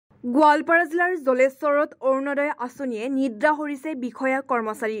গোৱালপাৰা জিলাৰ জলেশ্বৰত অৰুণোদয় আঁচনিয়ে নিদ্ৰা হৰিছে বিষয়া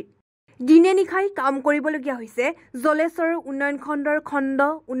কৰ্মচাৰীৰ। দিনে নিশাই কাম কৰিবলগীয়া হৈছে জলেশ্বৰৰ উন্নয়ন খণ্ডৰ খণ্ড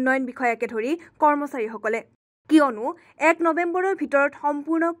উন্নয়ন বিষয়াকে ধৰি কৰ্মচাৰীসকলে। কিয়নো 1 নৱেম্বৰৰ ভিতৰত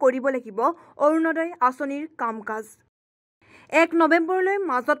সম্পূৰ্ণ কৰিব লাগিব অৰুণোদয় আঁচনিৰ কাম-কাজ। 1 নৱেম্বৰলৈ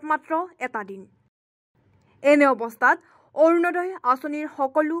মাজত মাত্ৰ এটা দিন। এনে অৱস্থাত অৰুণোদয় আঁচনিৰ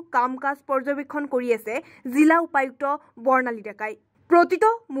সকলো কাম-কাজ পৰ্যবেক্ষণ কৰি আছে জিলা উপায়ুক্ত বৰ্ণালী ডেকাই। প্ৰতিটো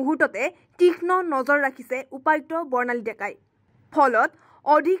মুহূৰ্ততে তীক্ষ্ণ নজৰ ৰাখিছে উপায়ুক্ত বৰ্ণালী ডেকাই। ফলত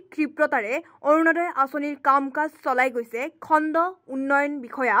অধিক ক্ষিপ্ৰতাৰে অৰুণোদয় আঁচনিৰ কাম-কাজ চলাই গৈছে খণ্ড উন্নয়ন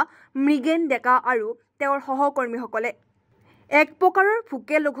বিষয়া মৃগেন ডেকা আৰু তেওঁৰ সহকৰ্মীসকলে। এক প্ৰকাৰৰ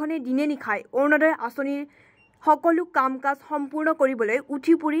ভোকে লঘনে দিনে নিশাই অৰুণোদয় আঁচনিৰ সকলো কাম-কাজ সম্পূৰ্ণ কৰিবলৈ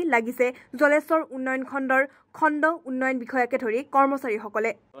উঠি পৰি লাগিছে জলেশ্বৰ উন্নয়ন খণ্ডৰ খণ্ড উন্নয়ন বিষয়াকে ধৰি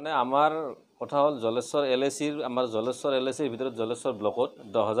কৰ্মচাৰীসকলে। মানে আমাৰ কথা হ'ল জলেশ্বৰ এলএচিৰ আমাৰ জলেশ্বৰ এলএচিৰ ভিতৰত জলেশ্বৰ ব্লকত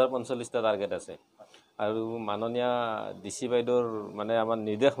 10,045টা টাৰ্গেট আছে আৰু মাননীয় ডিচি বাইদেউৰ মানে আমাৰ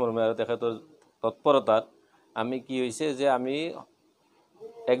নিৰ্দেশ মৰ্মে আৰু তেখেতৰ তৎপৰতাত আমি কি হৈছে যে আমি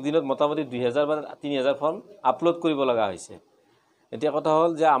একদিনত মোটামুটি 2,000 বা 3,000 ফৰ্ম আপলোড কৰিব লগা হৈছে। এতিয়া কথা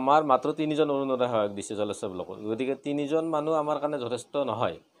হ'ল যে আমাৰ মাত্ৰ 3জন অৰুণোদয় সহায়ক দিছে জলেশ্বৰ ব্লকত, গতিকে 3জন মানুহ আমাৰ কাৰণে যথেষ্ট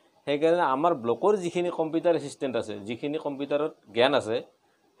নহয়। সেইকাৰণে আমাৰ ব্লকৰ যিখিনি কম্পিউটাৰ এছিষ্টেণ্ট আছে, যিখিনি কম্পিউটাৰত জ্ঞান আছে,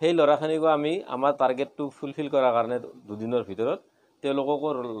 সেই ল'ৰাখিনিকো আমি আমাৰ টাৰ্গেটটো ফুলফিল কৰাৰ কাৰণে দুদিনৰ ভিতৰত তেওঁলোককো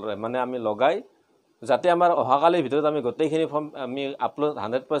মানে আমি লগাই যাতে আমাৰ অহাকালিৰ ভিতৰত আমি গোটেইখিনি ফৰ্ম আমি আপলোড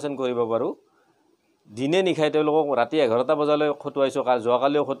 100% কৰিব পাৰোঁ। দিনে নিশাই তেওঁলোকক ৰাতি 11টা বজালৈ খটুৱাইছোঁ,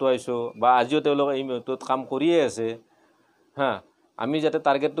 যোৱাকালিও খটুৱাইছোঁ বা আজিও তেওঁলোকে এই মুহূৰ্তত কাম কৰিয়ে আছে। আমি যাতে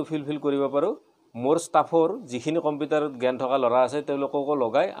টাৰ্গেটটো ফুলফিল কৰিব পাৰোঁ, মোৰ ষ্টাফৰ যিখিনি কম্পিউটাৰত জ্ঞান থকা ল'ৰা আছে তেওঁলোককো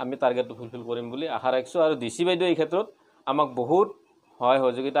লগাই আমি টাৰ্গেটটো ফুলফিল কৰিম বুলি আশা ৰাখিছোঁ। আৰু ডিচি বাইদেউ এই ক্ষেত্ৰত আমাক বহুত সহায়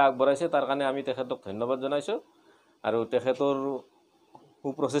সহযোগিতা আগবঢ়াইছে, তাৰ কাৰণে আমি তেখেতক ধন্যবাদ জনাইছোঁ। আৰু তেখেতৰ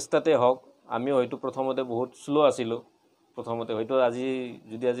সুপ্ৰচেষ্টাতে হওক, আমিও হয়তো প্ৰথমতে বহুত শ্ল' আছিলোঁ, প্ৰথমতে হয়তো আজি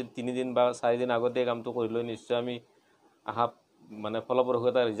 3 দিন বা 4 দিন আগতে কামটো কৰিলৈ নিশ্চয় আমি আশা মানে ফলপ্ৰসূ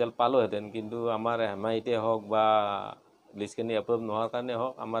এটা ৰিজাল্ট পালোহেঁতেন, কিন্তু আমাৰ এমাইতে হওক বা লিষ্টখিনি এপ্ৰুভ নোহোৱাৰ কাৰণে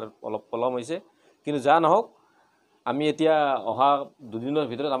হওক আমাৰ অলপ পলম হৈছে। কিন্তু যা নহওক আমি এতিয়া অহা দুদিনৰ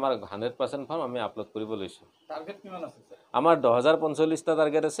ভিতৰত আমাৰ 100% ফৰ্ম আমি আপলোড কৰিব লৈছোঁ। টাৰ্গেট কিমান আছে? আমাৰ 10,045টা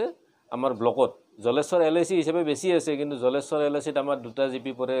টাৰ্গেট আছে আমাৰ ব্লকত। জলেশ্বৰ এলএচি হিচাপে বেছি আছে, কিন্তু জলেশ্বৰ এলএচিত আমাৰ 2টা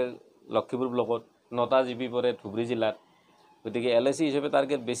জিপি পৰে লক্ষীপুৰ ব্লকত, 9টা জিপি পৰে ধুবুৰী জিলাত, গতিকে এলএচি হিচাপে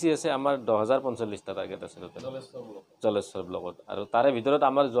টাৰ্গেট বেছি আছে। আমাৰ 10,045টা টাৰ্গেট আছে জলেশ্বৰ ব্লকত। আৰু তাৰে ভিতৰত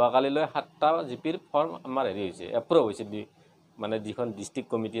আমাৰ যোৱাকালিলৈ 7টা জিপিৰ ফৰ্ম আমাৰ হেৰি হৈছে, এপ্ৰুভ হৈছে। মানে যিখন ডিষ্ট্ৰিক্ট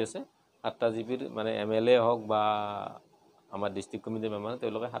কমিটি আছে 7টা জিপিৰ মানে MLA হওক বা আমাৰ ডিষ্ট্ৰিক্ট কমিটিৰ মেম্বাৰ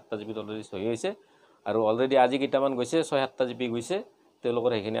তেওঁলোকে 7টা জিপিত অলৰেডি চহী হৈছে আৰু অলৰেডি আজি কেইটামান গৈছে, 6-7টা জিপি গৈছে, তেওঁলোকৰ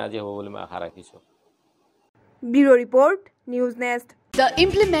সেইখিনি আজি হ'ব বুলি মই আশা ৰাখিছোঁ। Bureau report, Newsnest. The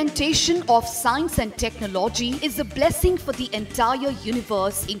implementation of science and technology is a blessing for the entire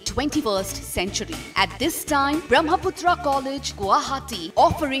universe in 21st century. At this time, Brahmaputra College, Guwahati,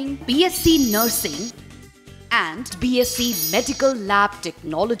 offering BSc Nursing and BSc Medical Lab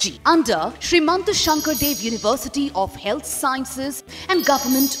Technology under Srimanta Shankardev University of Health Sciences and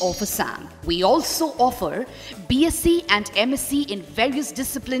Government of Assam. We also offer BSc and MSc in various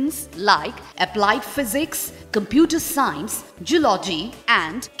disciplines like Applied Physics, Computer Science, Geology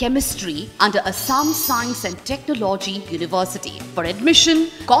and Chemistry under Assam Science and Technology University. For admission,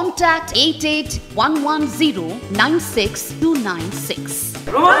 contact 88-110-96296.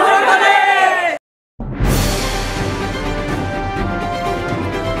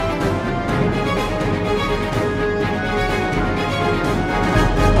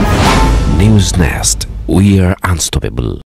 Newsnest, we are unstoppable.